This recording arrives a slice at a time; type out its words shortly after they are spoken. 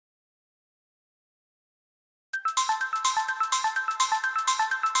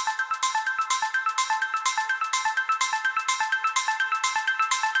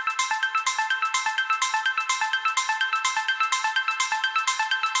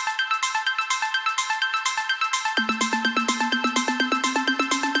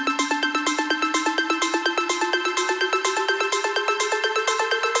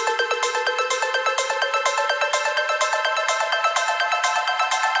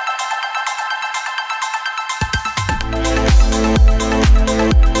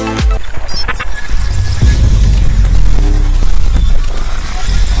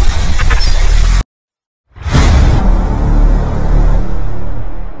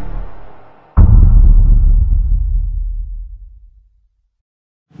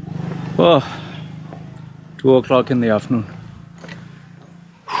Oh, 2 o'clock in the afternoon.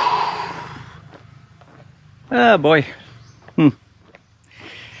 Ah, boy.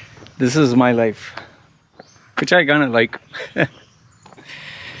 This is my life, which I kind of like.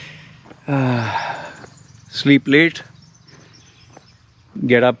 Sleep late,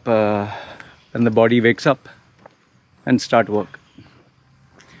 get up when the body wakes up, and start work.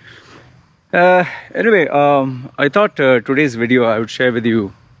 Anyway, I thought today's video I would share with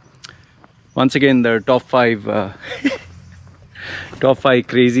you once again the top 5 top 5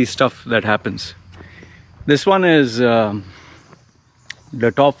 crazy stuff that happens. This one is the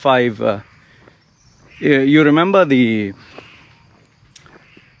top 5. You remember the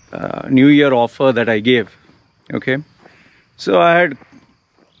New Year offer that I gave? Okay, so I had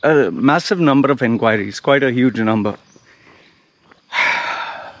a massive number of inquiries, quite a huge number.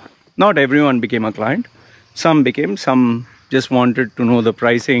 Not everyone became a client. Some became, some just wanted to know the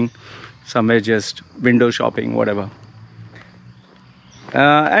pricing, some were just window shopping, whatever.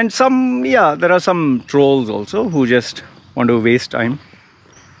 And some, yeah, there are some trolls also who just want to waste time.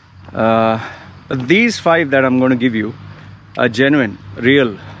 But these 5 that I'm going to give you are genuine,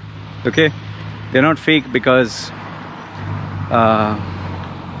 real, okay? They're not fake, because I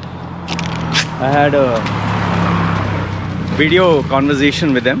had a video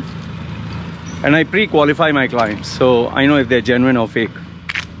conversation with them and I pre-qualify my clients, so I know if they're genuine or fake,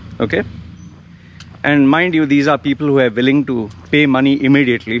 okay? And mind you, these are people who are willing to pay money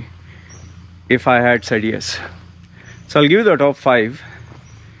immediately if I had said yes. So I'll give you the top 5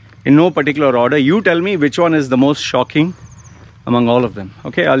 in no particular order. You tell me which one is the most shocking among all of them,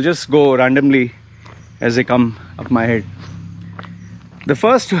 okay? I'll just go randomly as they come up my head. The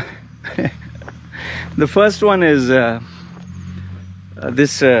first the first one is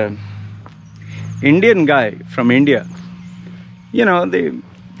this Indian guy from India. You know, they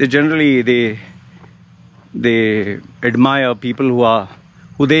generally they admire people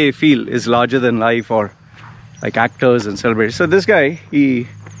who they feel is larger than life, or like actors and celebrities. So this guy, he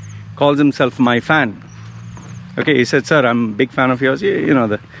calls himself my fan. Okay, he said, "Sir, I'm a big fan of yours." You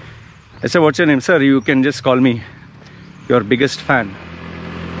know, I said, "What's your name?" "Sir, you can just call me your biggest fan."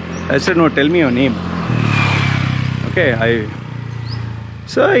 I said, "No, tell me your name." Okay,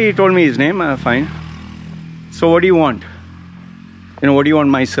 so he told me his name. Fine. So what do you want? You know, what do you want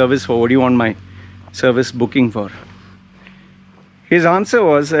my service for? What do you want my service booking for? His answer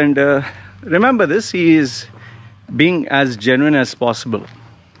was, and remember this, he is being as genuine as possible.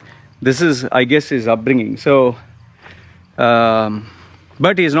 This is, I guess, his upbringing. So,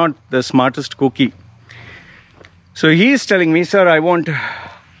 but he's not the smartest cookie. So he is telling me, "Sir, I want,"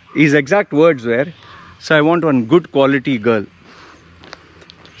 his exact words were, "So I want one good quality girl."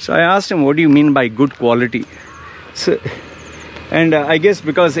 So I asked him, "What do you mean by good quality?" So, and I guess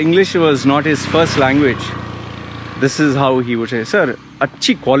because English was not his first language, this is how he would say, "Sir,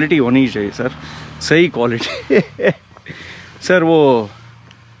 अच्छी quality होनी चाहिए, sir, सही quality." Sir,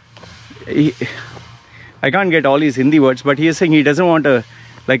 I can't get all his Hindi words, but he is saying he doesn't want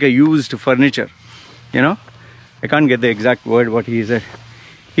like a used furniture, you know. I can't get the exact word what he said.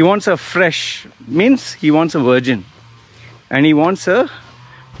 He wants a fresh, means he wants a virgin, and he wants a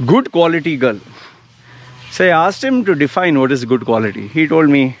good quality girl. So I asked him to define what is good quality. He told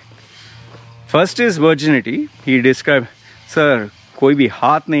me, first is virginity. He described, "Sir, koi bhi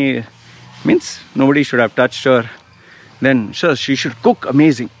haath nahi," means nobody should have touched her. Then, "Sir, she should cook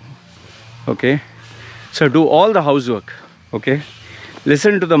amazing." Okay. So do all the housework. Okay.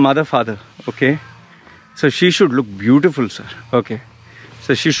 Listen to the mother, father. Okay. So she should look beautiful, sir. Okay.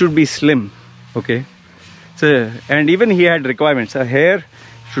 So she should be slim. Okay. So, and even he had requirements. Her hair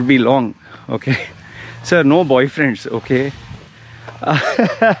should be long. Okay. Sir, no boyfriends. Okay.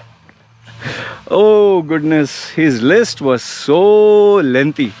 Oh goodness, his list was so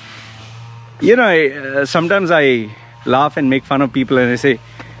lengthy. You know, sometimes I laugh and make fun of people and I say,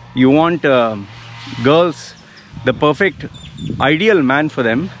 you want girls, the perfect ideal man for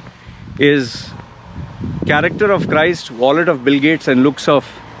them is character of Christ, wallet of Bill Gates, and looks of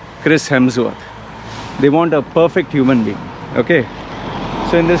Chris Hemsworth. They want a perfect human being. Okay.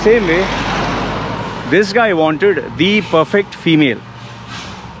 So in the same way, this guy wanted the perfect female.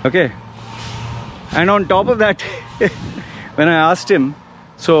 Okay. And on top of that, when I asked him,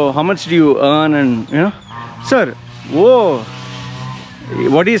 "So how much do you earn?" and you know, "Sir, whoa,"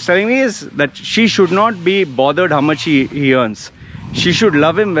 what he's telling me is that she should not be bothered how much he earns. She should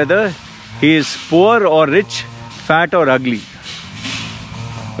love him whether he is poor or rich, fat or ugly.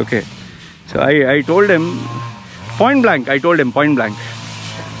 Okay. So I told him point blank,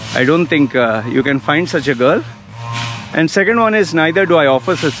 I don't think you can find such a girl And second one is, neither do I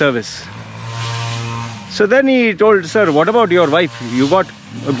offer such service. So then he told, sir, what about your wife? You got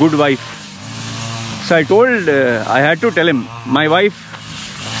a good wife. So I told, I had to tell him, my wife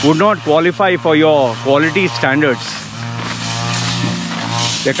would not qualify for your quality standards.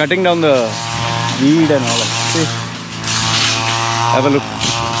 They're cutting down the weed and all that. See? Have a look.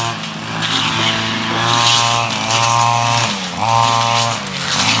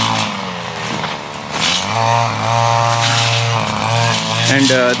 And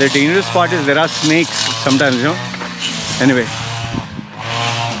the dangerous part is there are snakes sometimes, you know. Anyway,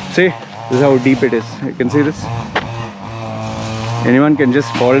 see, this is how deep it is. You can see this. Anyone can just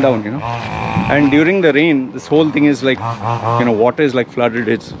fall down, you know. And during the rain, this whole thing is like, you know, water is like flooded.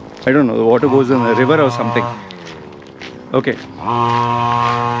 It's, I don't know, the water goes in the river or something. Okay.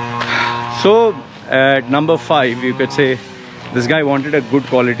 So at number 5, you could say this guy wanted a good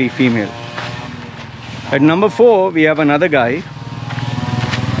quality female. At number 4, we have another guy.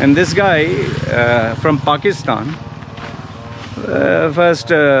 And this guy from Pakistan, first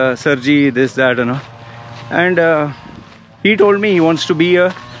Sarji, this, that, you know. And he told me he wants to be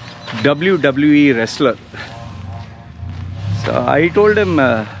a WWE wrestler. So I told him,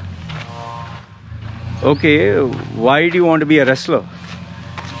 okay, why do you want to be a wrestler?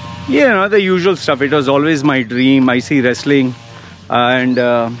 You know, the usual stuff. It was always my dream. I see wrestling. And,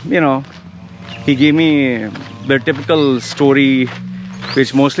 you know, he gave me the typical story,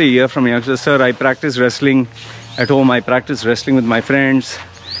 which mostly you hear from youngsters. Sir, I practice wrestling at home. I practice wrestling with my friends.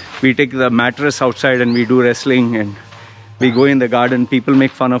 We take the mattress outside and we do wrestling. And we go in the garden. People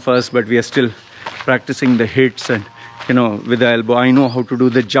make fun of us, but we are still practicing the hits. And, you know, with the elbow, I know how to do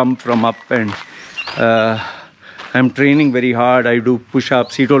the jump from up. And I'm training very hard. I do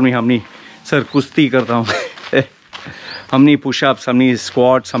push-ups. He told me, Hamni, sir, kusti karta hu. Hamni push-ups, hamni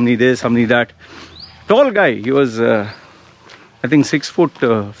squats, hamni this, hamni that. Tall guy. He was, I think,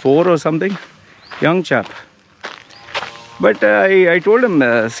 6'4" or something. Young chap. But I told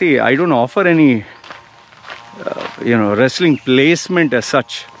him, see, I don't offer any, you know, wrestling placement as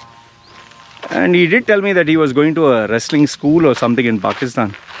such. And he did tell me that he was going to a wrestling school or something in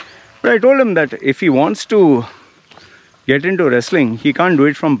Pakistan. But I told him that if he wants to get into wrestling, he can't do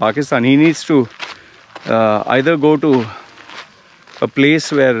it from Pakistan. He needs to either go to a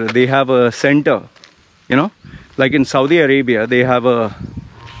place where they have a center, you know, like in Saudi Arabia, they have a,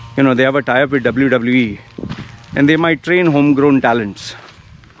 you know, they have a tie-up with WWE, and they might train homegrown talents,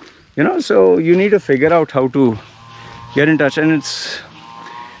 you know. So you need to figure out how to get in touch. And it's,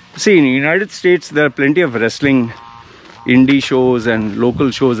 see, in the United States, there are plenty of wrestling indie shows and local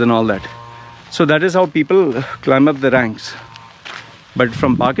shows and all that. So that is how people climb up the ranks. But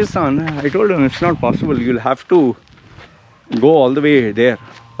from Pakistan, I told him it's not possible. You'll have to go all the way there,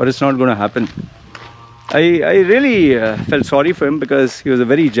 or it's not going to happen. I really felt sorry for him because he was a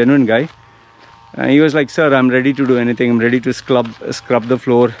very genuine guy. He was like, sir, I'm ready to do anything. I'm ready to scrub the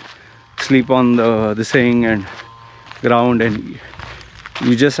floor, sleep on the thing and ground, and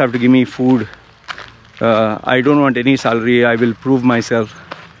you just have to give me food. I don't want any salary. I will prove myself.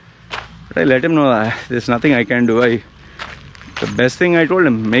 But I let him know there's nothing I can do. The best thing I told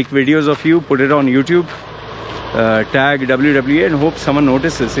him, make videos of you, put it on YouTube, tag WWE and hope someone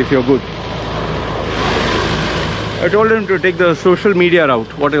notices if you're good. I told him to take the social media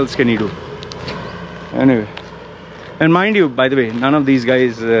route. What else can he do? Anyway. And mind you, by the way, none of these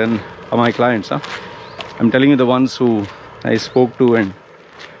guys are my clients. Huh? I'm telling you the ones who I spoke to and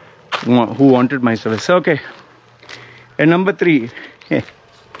who wanted my service. Okay. And number 3.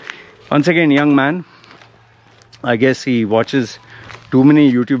 Once again, young man. I guess he watches too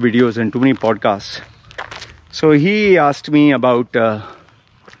many YouTube videos and too many podcasts. So he asked me about,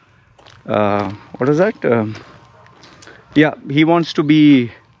 what is that? Yeah, he wants to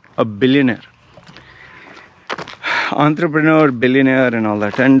be a billionaire. Entrepreneur, billionaire and all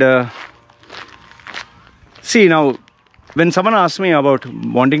that. And see, now, when someone asks me about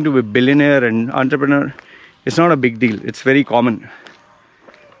wanting to be a billionaire and entrepreneur, it's not a big deal. It's very common.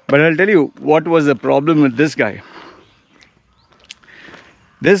 But I'll tell you what was the problem with this guy.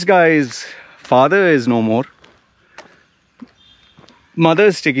 This guy's father is no more. Mother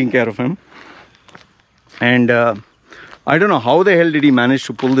is taking care of him. And I don't know how the hell did he manage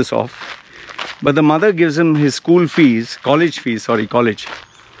to pull this off. But the mother gives him his college fees, to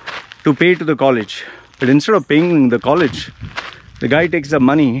pay to the college. But instead of paying the college, the guy takes the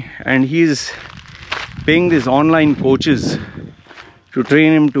money and he's paying these online coaches to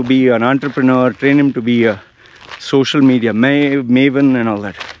train him to be an entrepreneur, train him to be a social media maven and all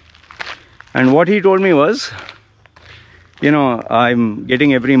that. And what he told me was, you know, I'm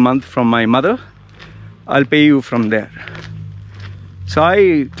getting every month from my mother. I'll pay you from there. So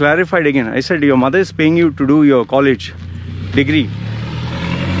I clarified again. I said, your mother is paying you to do your college degree,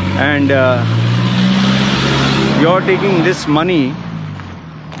 and you're taking this money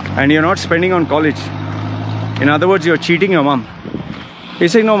and you're not spending on college. In other words, you're cheating your mom. He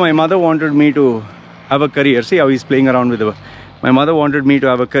said, no, my mother wanted me to have a career. See how he's playing around with the... My mother wanted me to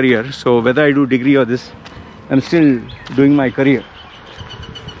have a career, so whether I do degree or this, I'm still doing my career.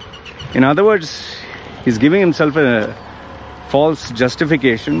 In other words, he's giving himself a false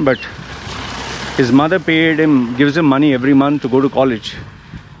justification, but his mother paid him, gives him money every month to go to college.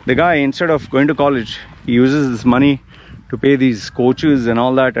 The guy, instead of going to college, he uses this money to pay these coaches and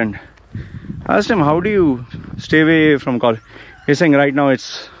all that. And I asked him, how do you stay away from college? He's saying right now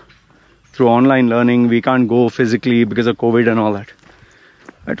it's through online learning. We can't go physically because of COVID and all that.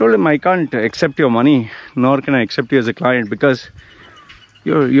 I told him, I can't accept your money, nor can I accept you as a client, because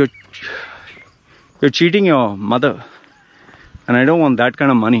you're cheating your mother, and I don't want that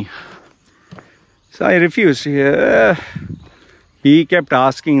kind of money. So I refused. He kept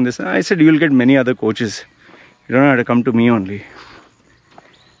asking this. I said, you'll get many other coaches. You don't have to come to me only.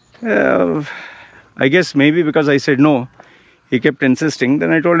 I guess maybe because I said no, he kept insisting.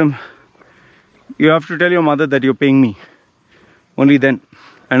 Then I told him, you have to tell your mother that you're paying me. Only then.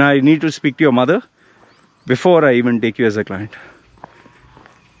 And I need to speak to your mother before I even take you as a client.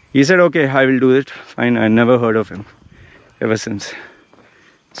 He said, okay, I will do it. Fine. I never heard of him ever since.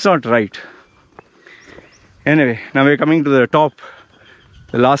 It's not right. Anyway, now we're coming to the top,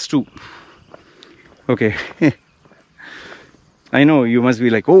 the last two. Okay. I know you must be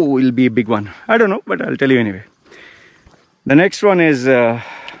like, oh, it'll be a big one. I don't know, but I'll tell you anyway. The next one is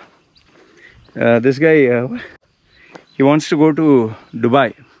this guy, he wants to go to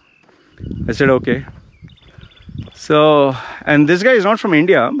Dubai. I said, okay. So, and this guy is not from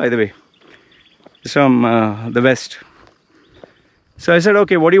India, by the way. He's from the West. So I said,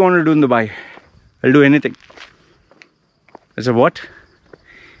 okay, what do you want to do in Dubai? I'll do anything. I said, what?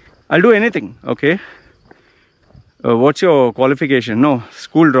 I'll do anything. Okay. What's your qualification? No,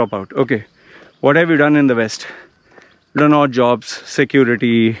 school dropout. Okay. What have you done in the West? Done odd jobs,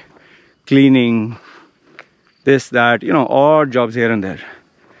 security, cleaning, this, that, you know, odd jobs here and there.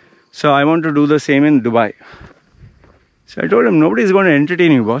 So I want to do the same in Dubai. So I told him, nobody's going to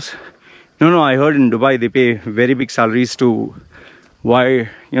entertain you, boss. No, I heard in Dubai they pay very big salaries to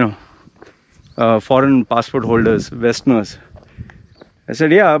foreign passport holders, Westerners. I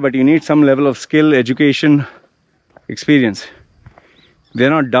said, yeah, but you need some level of skill, education, experience. They're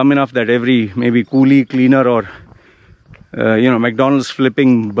not dumb enough that every maybe coolie, cleaner, or McDonald's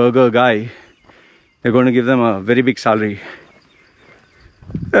flipping burger guy, they're going to give them a very big salary.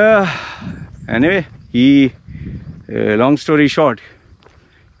 Anyway, long story short,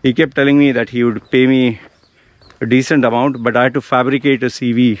 he kept telling me that he would pay me a decent amount, but I had to fabricate a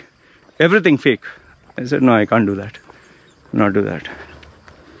CV, everything fake. I said, no, I can't do that. Not do that.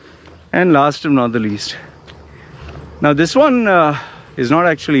 And last but not the least. Now this one is not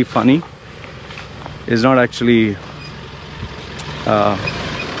actually funny. Is not actually, I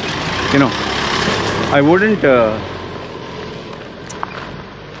wouldn't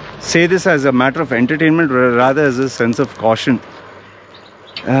say this as a matter of entertainment, but rather as a sense of caution.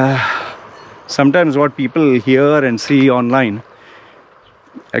 Sometimes what people hear and see online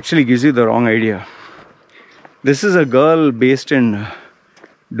actually gives you the wrong idea. This is a girl based in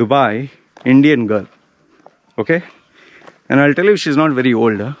Dubai, Indian girl. Okay? And I'll tell you, she's not very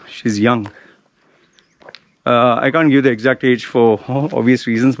old. She's young. I can't give the exact age for obvious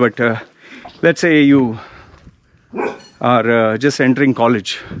reasons, but let's say you are just entering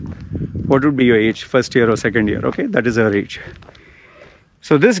college. What would be your age? First year or second year? Okay, that is her age.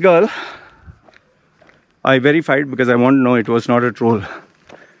 So this girl, I verified because I want to know it was not a troll.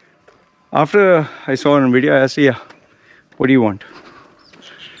 After I saw her on video, I asked her, yeah, what do you want?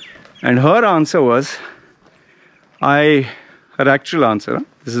 And her answer was, her actual answer,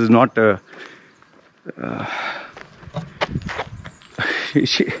 this is not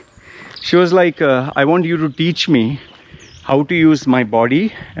she was like, I want you to teach me how to use my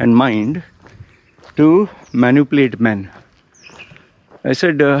body and mind to manipulate men. I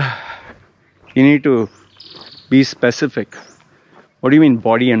said, you need to be specific. What do you mean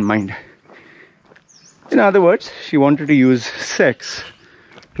body and mind? In other words, she wanted to use sex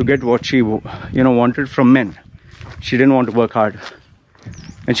to get what she wanted from men. She didn't want to work hard.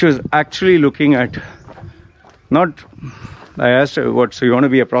 And she was actually looking at, I asked her, what, so you want to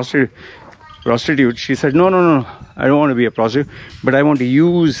be a prostitute? She said, no, I don't want to be a prostitute, but I want to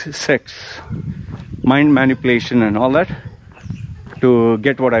use sex, mind manipulation and all that to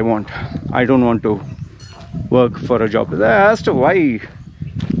get what I want. I don't want to work for a job. I asked her why,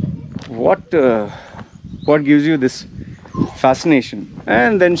 what gives you this fascination?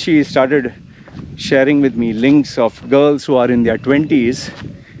 And then she started sharing with me links of girls who are in their 20s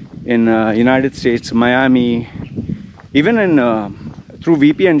in United States, Miami, even in through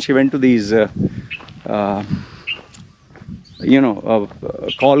VPN she went to these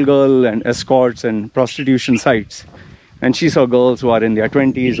call girl and escorts and prostitution sites, and she saw girls who are in their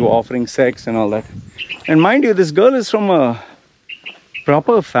 20s who are offering sex and all that. And mind you, this girl is from a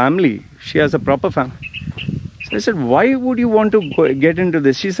proper family. She has a proper family. So I said, why would you want to get into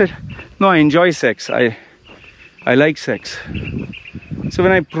this? She said, no, I enjoy sex. I like sex. So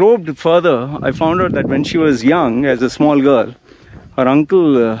when I probed further, I found out that when she was young, as a small girl, her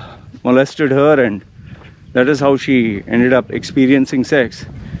uncle molested her, and that is how she ended up experiencing sex.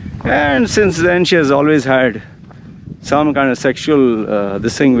 And since then, she has always had some kind of sexual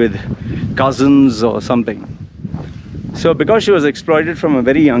this thing with cousins or something. So because she was exploited from a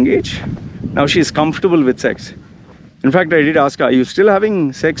very young age, now she is comfortable with sex. In fact, I did ask her, are you still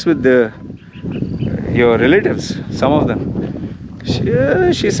having sex with your relatives, some of them?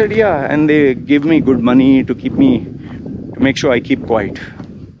 She said, yeah, and they give me good money to make sure I keep quiet.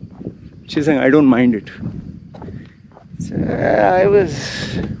 She's saying, I don't mind it. So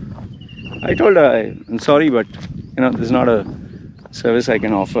I told her, I'm sorry, but this is not a service I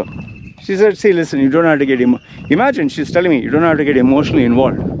can offer. She said, see, listen, you don't have to get imagine, she's telling me, you don't have to get emotionally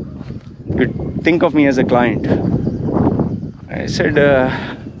involved. You think of me as a client. I said,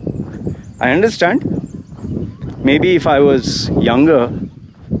 I understand. Maybe if I was younger,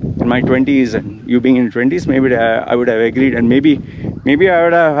 in my 20s, and you being in your 20s, maybe I would have agreed, and maybe I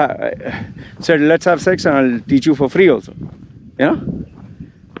would have said, let's have sex and I'll teach you for free also.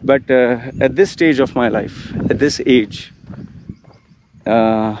 But at this stage of my life, at this age,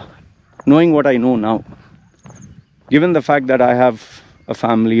 knowing what I know now, given the fact that I have a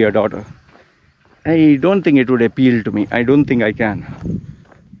family, a daughter, I don't think it would appeal to me. I don't think I can.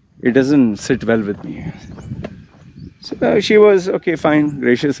 It doesn't sit well with me. So she was, okay, fine,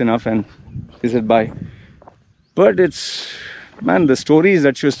 gracious enough, and she said bye. But it's, man, the stories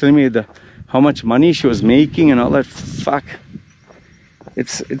that she was telling me, how much money she was making and all that, fuck.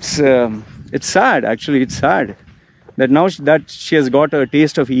 It's sad, actually. It's sad that now that she has got a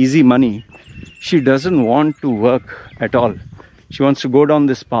taste of easy money, she doesn't want to work at all. She wants to go down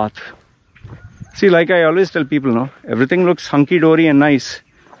this path. See, like I always tell people, everything looks hunky-dory and nice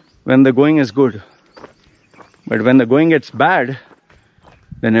when the going is good. But when the going gets bad,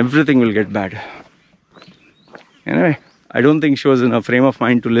 then everything will get bad. Anyway, I don't think she was in a frame of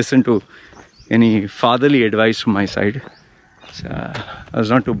mind to listen to any fatherly advice from my side. So I was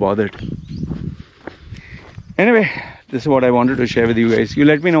not too bothered. Anyway, this is what I wanted to share with you guys. You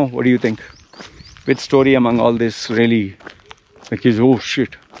let me know, what do you think? Which story among all this really, like, is, oh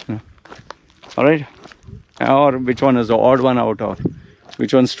shit. Alright? Or which one is the odd one out, or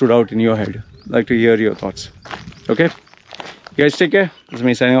which one stood out in your head? I'd like to hear your thoughts. Okay? You guys take care. This is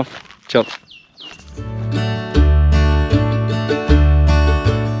me signing off. Ciao.